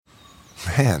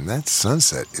Man, that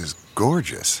sunset is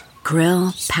gorgeous.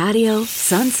 Grill, patio,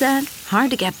 sunset.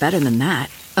 Hard to get better than that.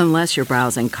 Unless you're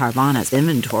browsing Carvana's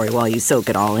inventory while you soak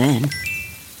it all in.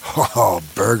 Oh,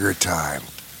 burger time.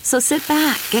 So sit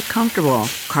back, get comfortable.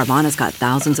 Carvana's got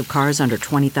thousands of cars under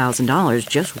 $20,000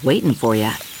 just waiting for you.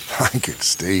 I could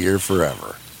stay here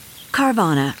forever.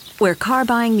 Carvana, where car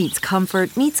buying meets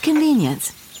comfort meets convenience.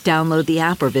 Download the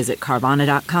app or visit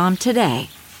Carvana.com today.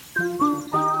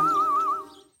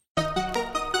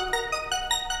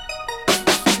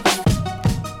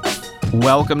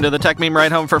 Welcome to the Tech Meme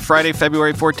Ride Home for Friday,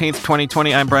 February 14th,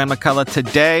 2020. I'm Brian McCullough.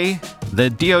 Today, the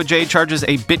DOJ charges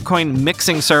a Bitcoin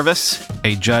mixing service.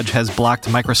 A judge has blocked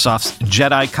Microsoft's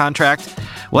Jedi contract.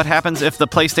 What happens if the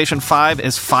PlayStation 5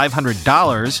 is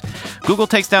 $500? Google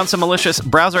takes down some malicious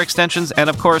browser extensions, and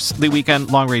of course, the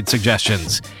weekend long read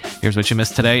suggestions. Here's what you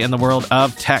missed today in the world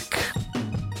of tech.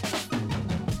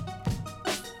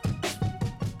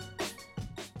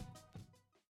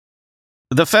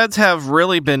 The feds have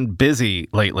really been busy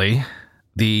lately.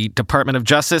 The Department of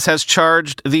Justice has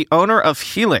charged the owner of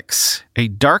Helix, a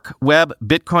dark web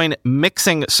Bitcoin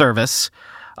mixing service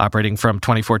operating from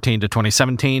 2014 to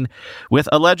 2017, with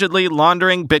allegedly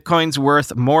laundering Bitcoins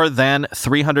worth more than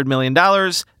 $300 million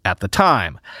at the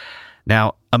time.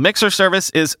 Now, a mixer service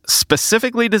is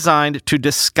specifically designed to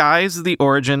disguise the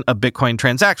origin of Bitcoin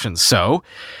transactions. So,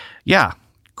 yeah,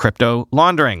 crypto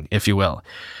laundering, if you will.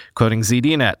 Quoting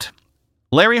ZDNet.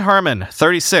 Larry Harmon,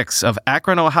 36, of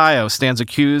Akron, Ohio, stands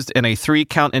accused in a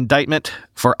 3-count indictment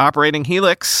for operating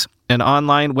Helix, an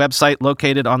online website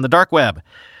located on the dark web.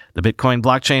 The Bitcoin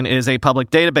blockchain is a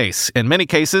public database. In many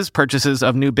cases, purchases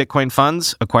of new Bitcoin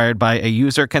funds acquired by a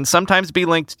user can sometimes be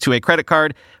linked to a credit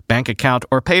card, bank account,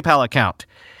 or PayPal account.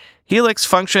 Helix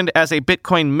functioned as a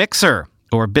Bitcoin mixer,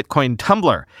 or Bitcoin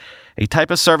tumbler, a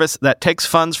type of service that takes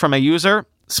funds from a user,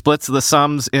 splits the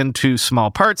sums into small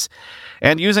parts,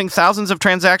 and using thousands of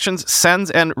transactions,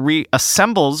 sends and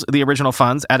reassembles the original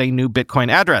funds at a new Bitcoin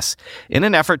address in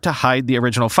an effort to hide the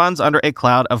original funds under a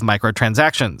cloud of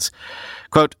microtransactions.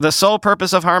 Quote, the sole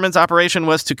purpose of Harmon's operation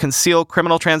was to conceal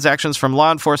criminal transactions from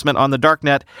law enforcement on the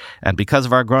darknet, and because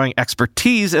of our growing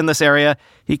expertise in this area,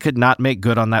 he could not make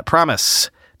good on that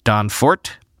promise. Don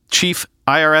Fort, Chief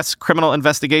IRS Criminal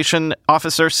Investigation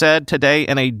Officer, said today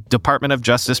in a Department of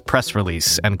Justice press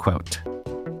release, end quote.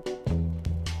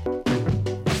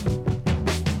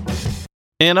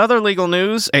 In other legal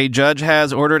news, a judge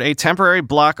has ordered a temporary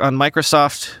block on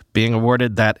Microsoft being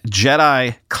awarded that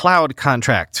Jedi cloud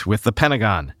contract with the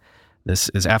Pentagon. This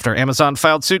is after Amazon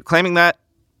filed suit claiming that,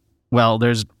 well,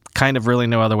 there's kind of really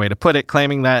no other way to put it,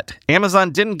 claiming that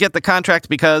Amazon didn't get the contract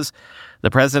because the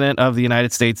president of the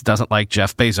United States doesn't like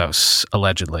Jeff Bezos,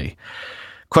 allegedly.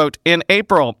 Quote, in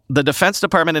April, the Defense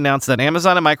Department announced that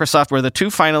Amazon and Microsoft were the two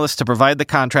finalists to provide the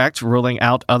contract, ruling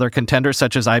out other contenders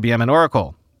such as IBM and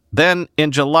Oracle. Then,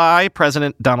 in July,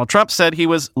 President Donald Trump said he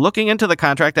was looking into the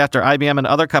contract after IBM and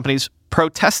other companies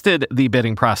protested the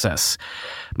bidding process.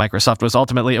 Microsoft was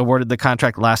ultimately awarded the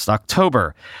contract last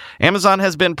October. Amazon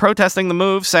has been protesting the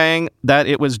move, saying that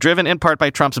it was driven in part by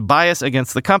Trump's bias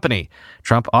against the company.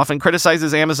 Trump often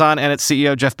criticizes Amazon and its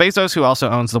CEO Jeff Bezos, who also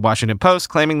owns the Washington Post,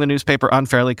 claiming the newspaper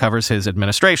unfairly covers his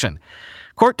administration.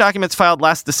 Court documents filed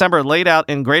last December laid out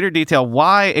in greater detail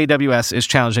why AWS is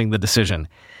challenging the decision.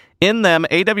 In them,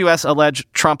 AWS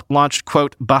alleged Trump launched,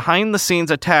 quote,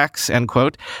 behind-the-scenes attacks, end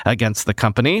quote, against the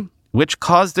company, which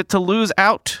caused it to lose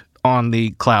out on the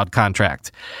cloud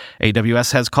contract.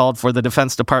 AWS has called for the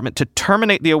Defense Department to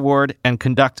terminate the award and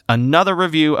conduct another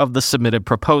review of the submitted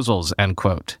proposals, end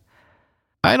quote.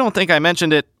 I don't think I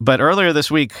mentioned it, but earlier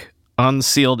this week,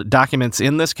 unsealed documents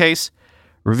in this case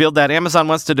revealed that Amazon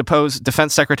wants to depose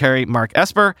Defense Secretary Mark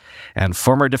Esper and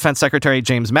former Defense Secretary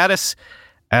James Mattis,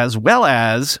 as well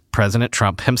as President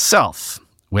Trump himself,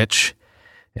 which,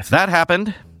 if that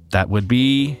happened, that would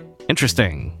be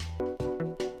interesting.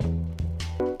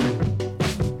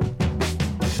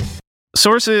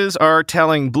 Sources are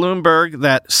telling Bloomberg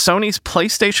that Sony's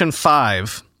PlayStation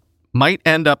 5 might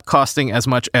end up costing as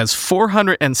much as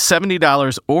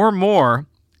 $470 or more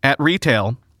at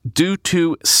retail due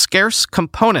to scarce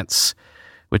components,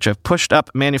 which have pushed up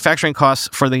manufacturing costs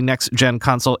for the next-gen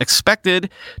console expected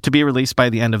to be released by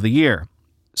the end of the year.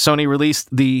 Sony released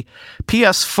the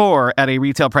PS4 at a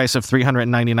retail price of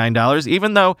 $399,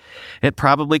 even though it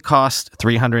probably cost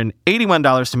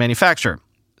 $381 to manufacture.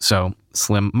 So,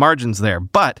 slim margins there.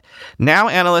 But now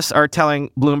analysts are telling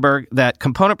Bloomberg that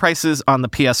component prices on the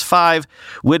PS5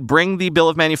 would bring the bill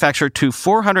of manufacture to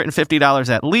 $450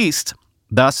 at least.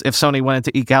 Thus, if Sony wanted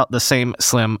to eke out the same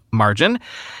slim margin,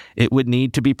 it would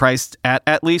need to be priced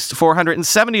at least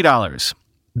 $470.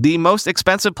 The most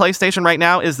expensive PlayStation right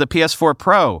now is the PS4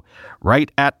 Pro, right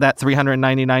at that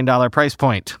 $399 price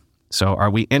point. So are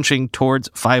we inching towards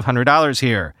 $500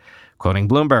 here? Quoting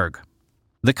Bloomberg.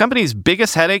 The company's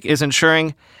biggest headache is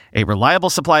ensuring a reliable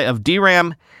supply of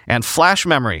DRAM and flash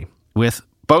memory, with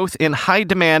both in high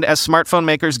demand as smartphone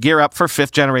makers gear up for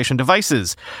fifth-generation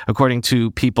devices, according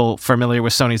to people familiar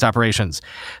with Sony's operations.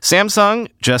 Samsung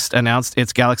just announced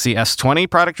its Galaxy S20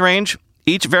 product range,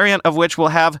 each variant of which will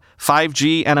have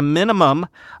 5G and a minimum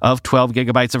of 12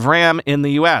 gigabytes of RAM in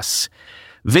the U.S.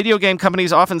 Video game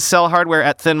companies often sell hardware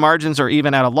at thin margins or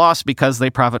even at a loss because they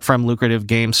profit from lucrative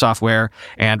game software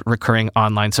and recurring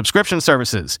online subscription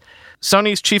services.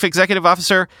 Sony's chief executive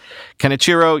officer,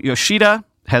 Kenichiro Yoshida,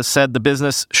 has said the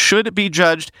business should be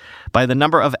judged by the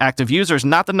number of active users,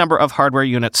 not the number of hardware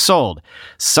units sold.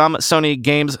 Some Sony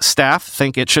Games staff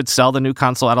think it should sell the new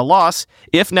console at a loss,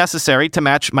 if necessary, to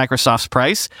match Microsoft's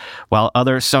price, while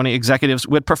other Sony executives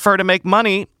would prefer to make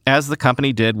money, as the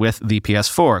company did with the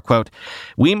PS4. Quote,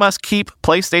 "We must keep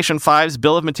PlayStation 5's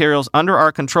bill of materials under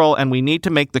our control, and we need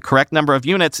to make the correct number of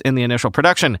units in the initial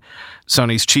production,"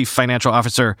 Sony's chief financial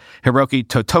officer, Hiroki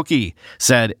Totoki,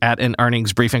 said at an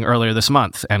earnings briefing earlier this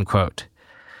month, end quote.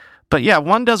 But yeah,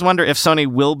 one does wonder if Sony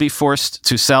will be forced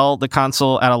to sell the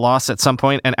console at a loss at some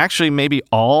point, and actually maybe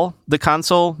all the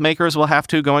console makers will have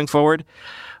to going forward.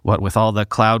 What with all the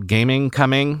cloud gaming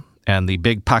coming and the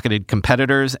big-pocketed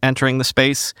competitors entering the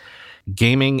space,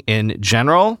 gaming in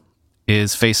general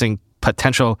is facing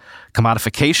potential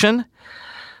commodification.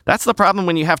 That's the problem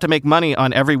when you have to make money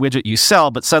on every widget you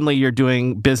sell, but suddenly you're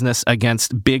doing business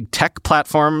against big tech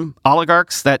platform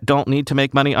oligarchs that don't need to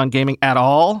make money on gaming at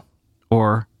all,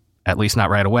 or at least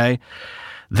not right away.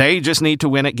 They just need to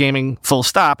win at gaming full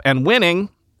stop, and winning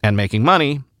and making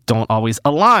money don't always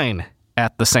align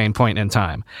at the same point in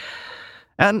time.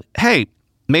 And hey,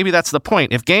 maybe that's the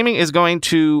point. If gaming is going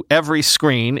to every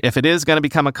screen, if it is going to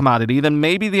become a commodity, then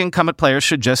maybe the incumbent players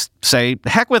should just say,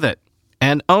 heck with it,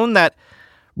 and own that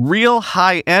real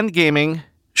high-end gaming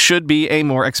should be a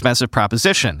more expensive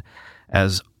proposition.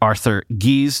 As Arthur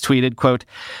Gies tweeted, quote,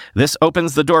 "This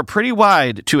opens the door pretty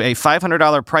wide to a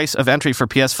 $500 price of entry for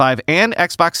PS5 and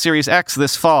Xbox Series X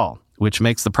this fall, which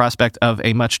makes the prospect of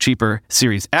a much cheaper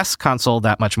Series S console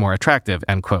that much more attractive,"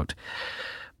 end quote.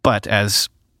 But as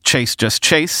Chase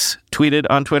tweeted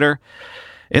on Twitter,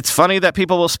 "It's funny that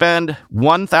people will spend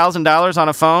 $1,000 on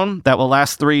a phone that will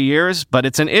last 3 years, but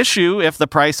it's an issue if the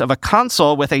price of a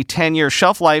console with a 10-year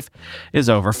shelf life is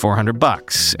over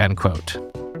 $400, end quote.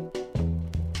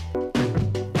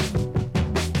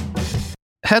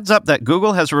 Heads up that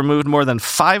Google has removed more than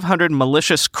 500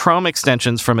 malicious Chrome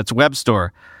extensions from its web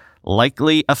store,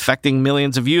 likely affecting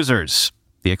millions of users.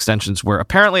 The extensions were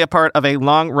apparently a part of a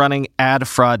long-running ad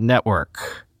fraud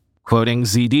network. Quoting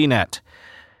ZDNet,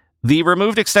 "The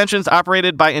removed extensions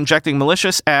operated by injecting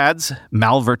malicious ads,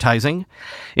 malvertising,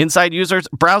 inside users'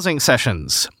 browsing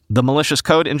sessions. The malicious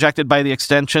code injected by the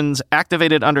extensions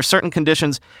activated under certain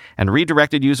conditions and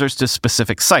redirected users to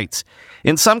specific sites.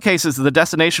 In some cases, the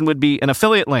destination would be an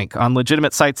affiliate link on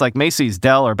legitimate sites like Macy's,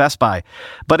 Dell, or Best Buy.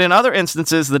 But in other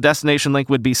instances, the destination link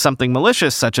would be something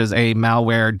malicious, such as a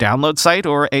malware download site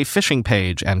or a phishing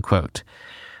page," end quote.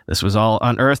 This was all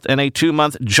unearthed in a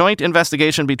 2-month joint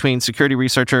investigation between security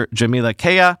researcher Jamila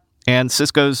Kaya and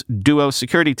Cisco's Duo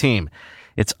security team.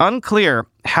 It's unclear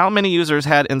how many users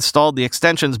had installed the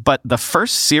extensions, but the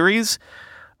first series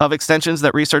of extensions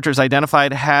that researchers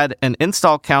identified had an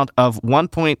install count of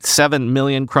 1.7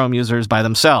 million Chrome users by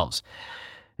themselves.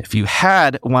 If you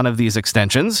had one of these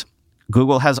extensions,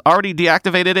 Google has already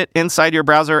deactivated it inside your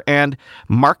browser and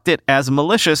marked it as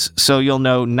malicious, so you'll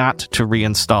know not to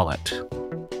reinstall it.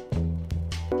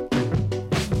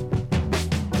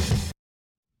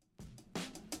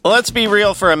 Let's be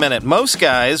real for a minute. Most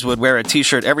guys would wear a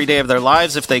t-shirt every day of their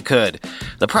lives if they could.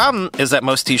 The problem is that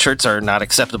most t-shirts are not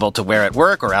acceptable to wear at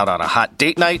work or out on a hot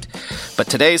date night. But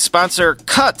today's sponsor,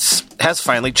 Cuts, has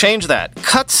finally changed that.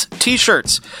 Cuts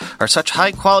t-shirts are such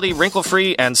high-quality,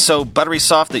 wrinkle-free, and so buttery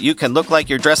soft that you can look like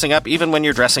you're dressing up even when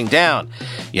you're dressing down.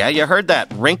 Yeah, you heard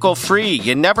that. Wrinkle-free.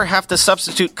 You never have to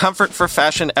substitute comfort for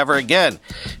fashion ever again.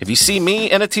 If you see me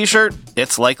in a t-shirt,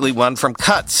 it's likely one from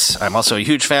Cuts. I'm also a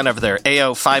huge fan of their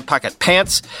AO 5-pocket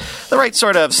pants. The right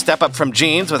sort of step up from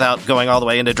jeans without going all the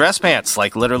way into dress pants,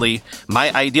 like literally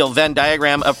my ideal Venn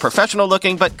diagram of professional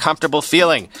looking but comfortable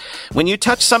feeling. When you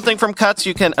touch something from Cuts,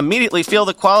 you can immediately immediately feel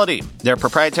the quality. Their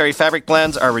proprietary fabric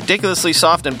blends are ridiculously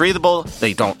soft and breathable,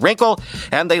 they don't wrinkle,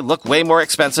 and they look way more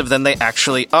expensive than they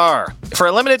actually are. For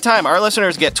a limited time, our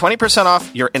listeners get 20%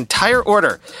 off your entire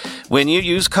order when you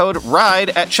use code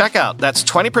RIDE at checkout. That's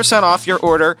 20% off your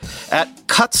order at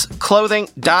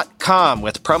cutsclothing.com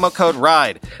with promo code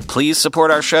RIDE. Please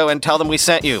support our show and tell them we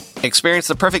sent you. Experience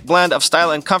the perfect blend of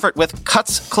style and comfort with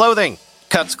Cuts Clothing.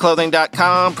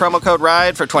 Cutsclothing.com, promo code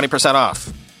RIDE for 20%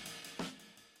 off.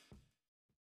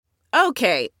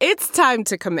 Okay, it's time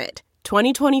to commit.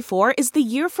 2024 is the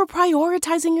year for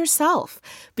prioritizing yourself.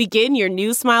 Begin your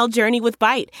new smile journey with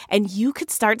Byte, and you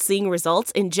could start seeing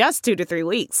results in just 2 to 3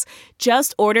 weeks.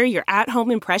 Just order your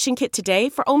at-home impression kit today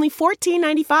for only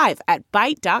 $14.95 at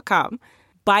Byte.com.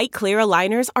 Byte Clear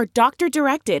aligners are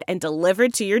doctor-directed and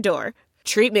delivered to your door.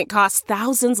 Treatment costs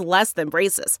thousands less than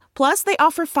braces. Plus, they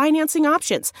offer financing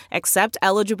options, accept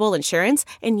eligible insurance,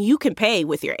 and you can pay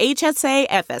with your HSA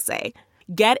FSA.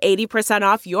 Get 80%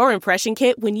 off your impression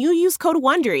kit when you use code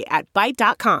WONDERY at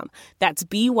Byte.com. That's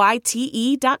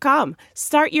BYTE.com.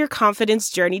 Start your confidence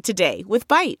journey today with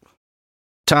Byte.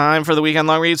 Time for the Weekend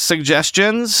Long Read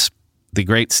suggestions. The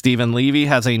great Stephen Levy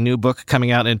has a new book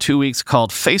coming out in 2 weeks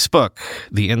called Facebook,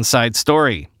 The Inside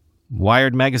Story.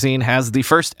 Wired magazine has the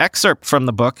first excerpt from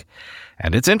the book,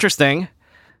 and it's interesting.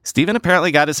 Stephen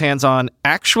apparently got his hands on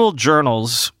actual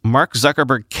journals Mark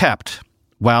Zuckerberg kept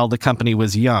while the company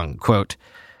was young. Quote,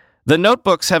 "The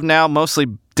notebooks have now mostly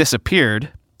disappeared,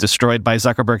 destroyed by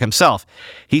Zuckerberg himself.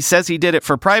 He says he did it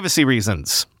for privacy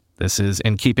reasons. This is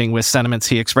in keeping with sentiments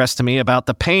he expressed to me about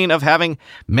the pain of having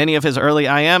many of his early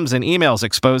IMs and emails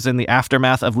exposed in the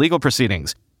aftermath of legal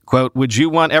proceedings. Quote, would you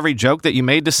want every joke that you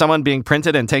made to someone being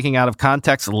printed and taken out of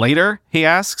context later, he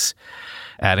asks,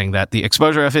 adding that the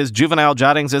exposure of his juvenile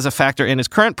jottings is a factor in his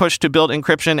current push to build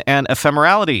encryption and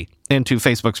ephemerality into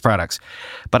Facebook's products.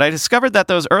 But I discovered that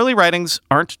those early writings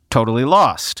aren't totally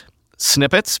lost.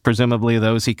 Snippets, presumably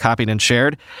those he copied and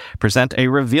shared, present a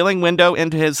revealing window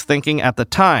into his thinking at the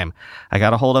time. I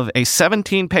got a hold of a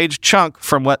 17-page chunk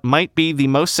from what might be the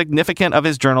most significant of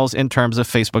his journals in terms of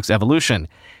Facebook's evolution.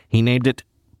 He named it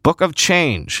Book of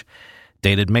Change.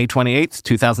 Dated May 28,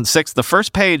 2006, the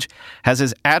first page has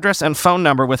his address and phone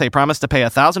number with a promise to pay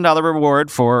a $1,000 reward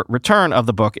for return of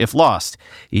the book if lost.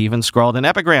 He even scrawled an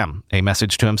epigram, a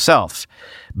message to himself.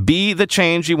 Be the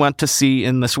change you want to see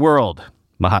in this world.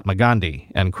 Mahatma Gandhi,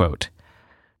 end quote.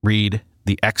 Read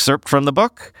the excerpt from the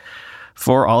book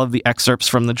for all of the excerpts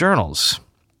from the journals.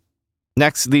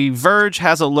 Next, The Verge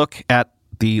has a look at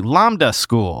the Lambda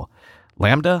School.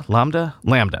 Lambda?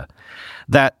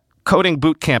 That coding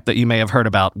boot camp that you may have heard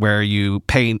about where you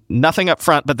pay nothing up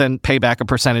front but then pay back a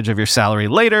percentage of your salary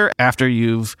later after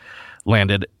you've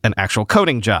landed an actual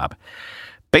coding job.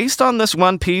 Based on this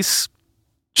one piece,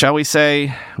 shall we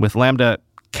say, with Lambda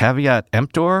caveat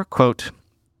emptor, quote,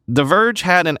 The Verge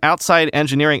had an outside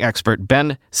engineering expert,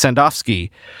 Ben Sandofsky,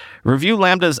 review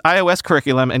Lambda's iOS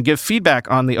curriculum and give feedback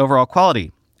on the overall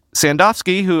quality.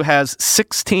 Sandofsky, who has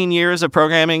 16 years of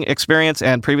programming experience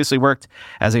and previously worked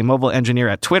as a mobile engineer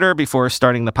at Twitter before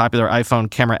starting the popular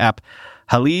iPhone camera app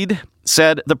Halid,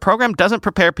 said the program doesn't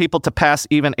prepare people to pass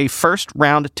even a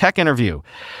first-round tech interview.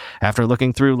 After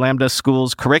looking through Lambda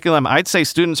School's curriculum, I'd say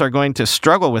students are going to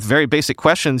struggle with very basic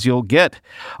questions you'll get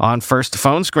on first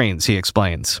phone screens, he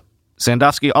explains.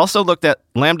 Sandofsky also looked at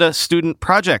Lambda student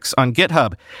projects on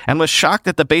GitHub and was shocked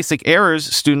at the basic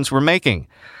errors students were making.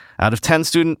 Out of 10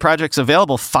 student projects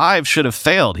available, 5 should have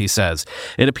failed, he says.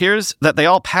 It appears that they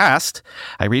all passed.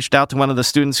 I reached out to one of the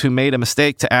students who made a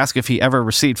mistake to ask if he ever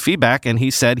received feedback, and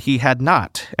he said he had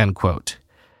not, end quote.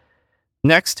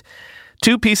 Next,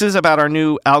 2 pieces about our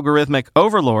new algorithmic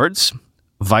overlords.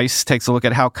 Vice takes a look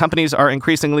at how companies are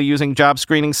increasingly using job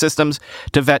screening systems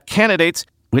to vet candidates,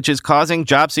 which is causing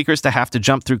job seekers to have to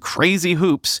jump through crazy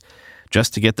hoops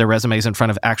just to get their resumes in front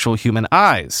of actual human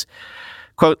eyes.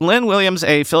 Quote, Lynn Williams,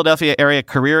 a Philadelphia area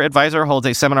career advisor, holds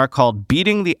a seminar called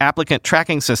Beating the Applicant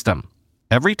Tracking System.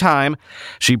 Every time,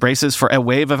 she braces for a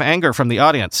wave of anger from the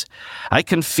audience. I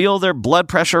can feel their blood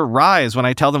pressure rise when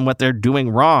I tell them what they're doing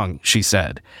wrong, she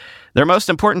said. Their most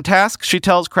important task, she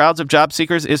tells crowds of job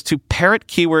seekers, is to parrot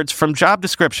keywords from job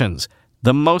descriptions.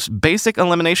 The most basic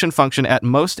elimination function at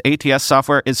most ATS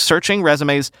software is searching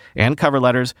resumes and cover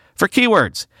letters for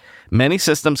keywords. Many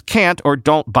systems can't or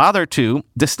don't bother to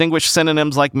distinguish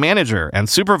synonyms like manager and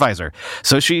supervisor.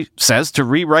 So she says to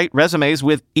rewrite resumes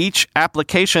with each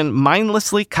application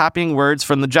mindlessly copying words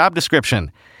from the job description.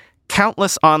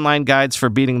 Countless online guides for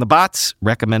beating the bots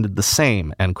recommended the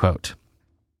same, end quote.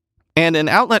 And an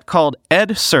outlet called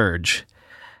EdSurge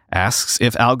asks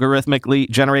if algorithmically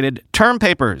generated term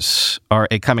papers are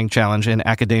a coming challenge in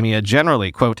academia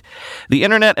generally. Quote, the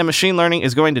internet and machine learning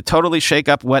is going to totally shake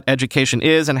up what education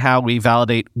is and how we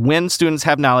validate when students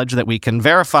have knowledge that we can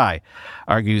verify,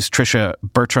 argues Tricia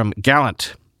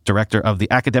Bertram-Gallant, director of the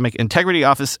Academic Integrity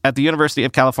Office at the University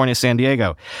of California, San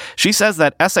Diego. She says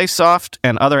that EssaySoft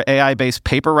and other AI-based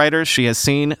paper writers she has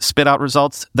seen spit out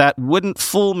results that wouldn't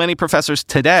fool many professors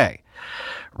today.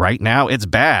 Right now, it's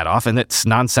bad. Often it's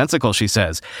nonsensical, she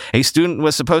says. A student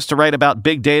was supposed to write about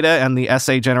big data, and the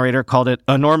essay generator called it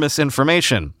enormous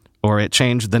information, or it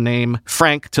changed the name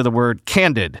Frank to the word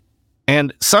candid.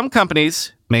 And some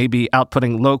companies may be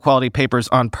outputting low-quality papers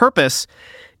on purpose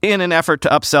in an effort to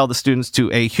upsell the students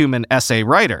to a human essay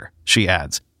writer, she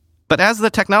adds. But as the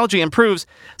technology improves,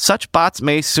 such bots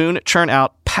may soon churn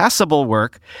out passable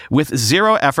work with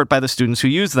zero effort by the students who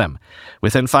use them.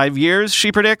 Within 5 years,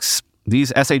 she predicts,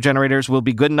 these essay generators will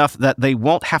be good enough that they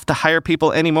won't have to hire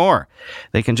people anymore.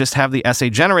 They can just have the essay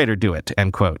generator do it,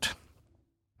 end quote.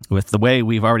 With the way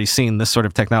we've already seen this sort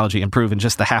of technology improve in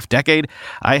just the half decade,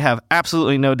 I have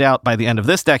absolutely no doubt by the end of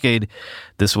this decade,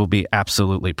 this will be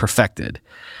absolutely perfected.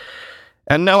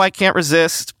 And no, I can't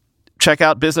resist. Check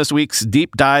out Business Week's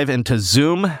deep dive into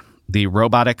Zoom, the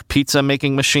robotic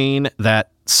pizza-making machine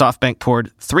that SoftBank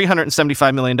poured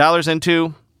 $375 million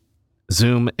into.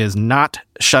 Zoom is not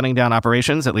shutting down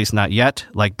operations, at least not yet,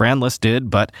 like Brandless did,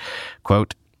 but,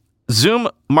 quote, Zoom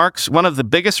marks one of the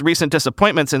biggest recent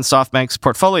disappointments in SoftBank's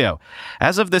portfolio.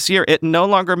 As of this year, it no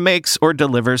longer makes or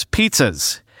delivers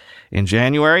pizzas. In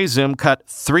January, Zoom cut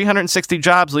 360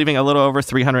 jobs, leaving a little over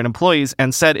 300 employees,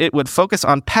 and said it would focus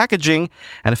on packaging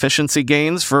and efficiency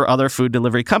gains for other food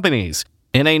delivery companies.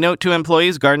 In a note to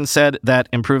employees, Garden said that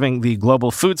improving the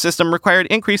global food system required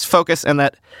increased focus and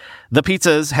that the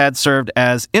pizzas had served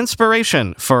as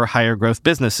inspiration for higher growth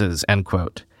businesses, end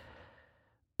quote.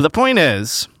 The point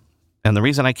is, and the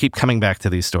reason I keep coming back to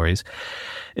these stories,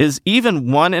 is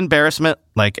even one embarrassment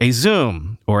like a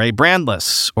Zoom or a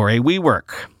Brandless or a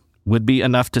WeWork would be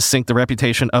enough to sink the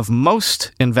reputation of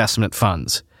most investment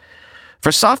funds.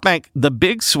 For SoftBank, the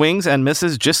big swings and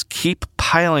misses just keep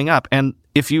piling up. And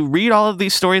if you read all of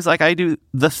these stories like I do,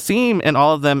 the theme in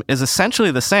all of them is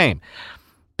essentially the same.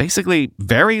 Basically,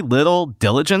 very little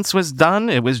diligence was done.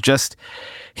 It was just,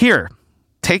 here,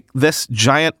 take this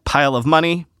giant pile of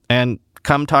money and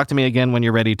come talk to me again when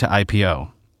you're ready to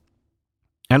IPO.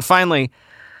 And finally,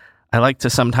 I like to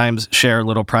sometimes share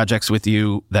little projects with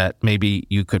you that maybe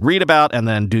you could read about and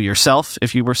then do yourself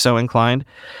if you were so inclined.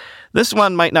 This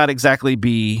one might not exactly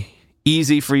be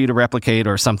easy for you to replicate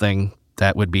or something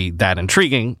that would be that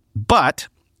intriguing, but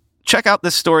check out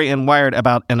this story in Wired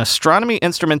about an astronomy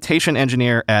instrumentation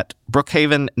engineer at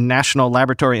Brookhaven National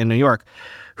Laboratory in New York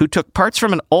who took parts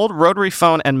from an old rotary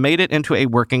phone and made it into a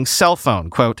working cell phone.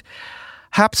 Quote,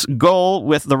 Hap's goal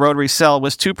with the rotary cell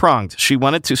was two-pronged. She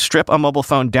wanted to strip a mobile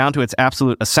phone down to its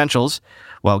absolute essentials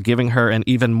while giving her an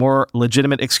even more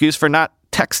legitimate excuse for not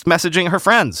text messaging her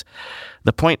friends.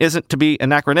 The point isn't to be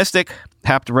anachronistic,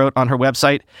 Hap wrote on her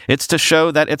website. It's to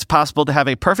show that it's possible to have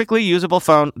a perfectly usable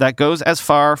phone that goes as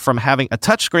far from having a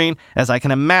touchscreen as I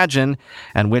can imagine,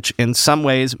 and which in some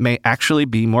ways may actually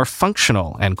be more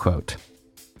functional, end quote.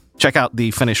 Check out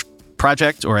the finished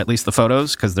project, or at least the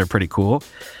photos, because they're pretty cool.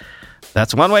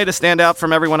 That's one way to stand out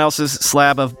from everyone else's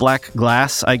slab of black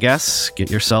glass, I guess. Get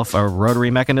yourself a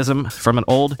rotary mechanism from an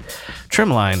old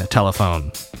trimline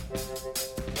telephone.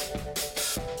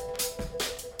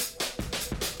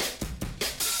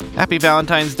 Happy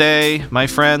Valentine's Day, my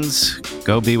friends.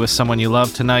 Go be with someone you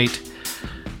love tonight.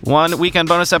 One weekend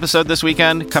bonus episode this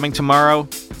weekend, coming tomorrow,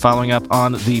 following up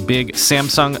on the big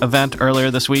Samsung event earlier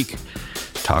this week.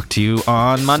 Talk to you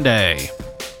on Monday.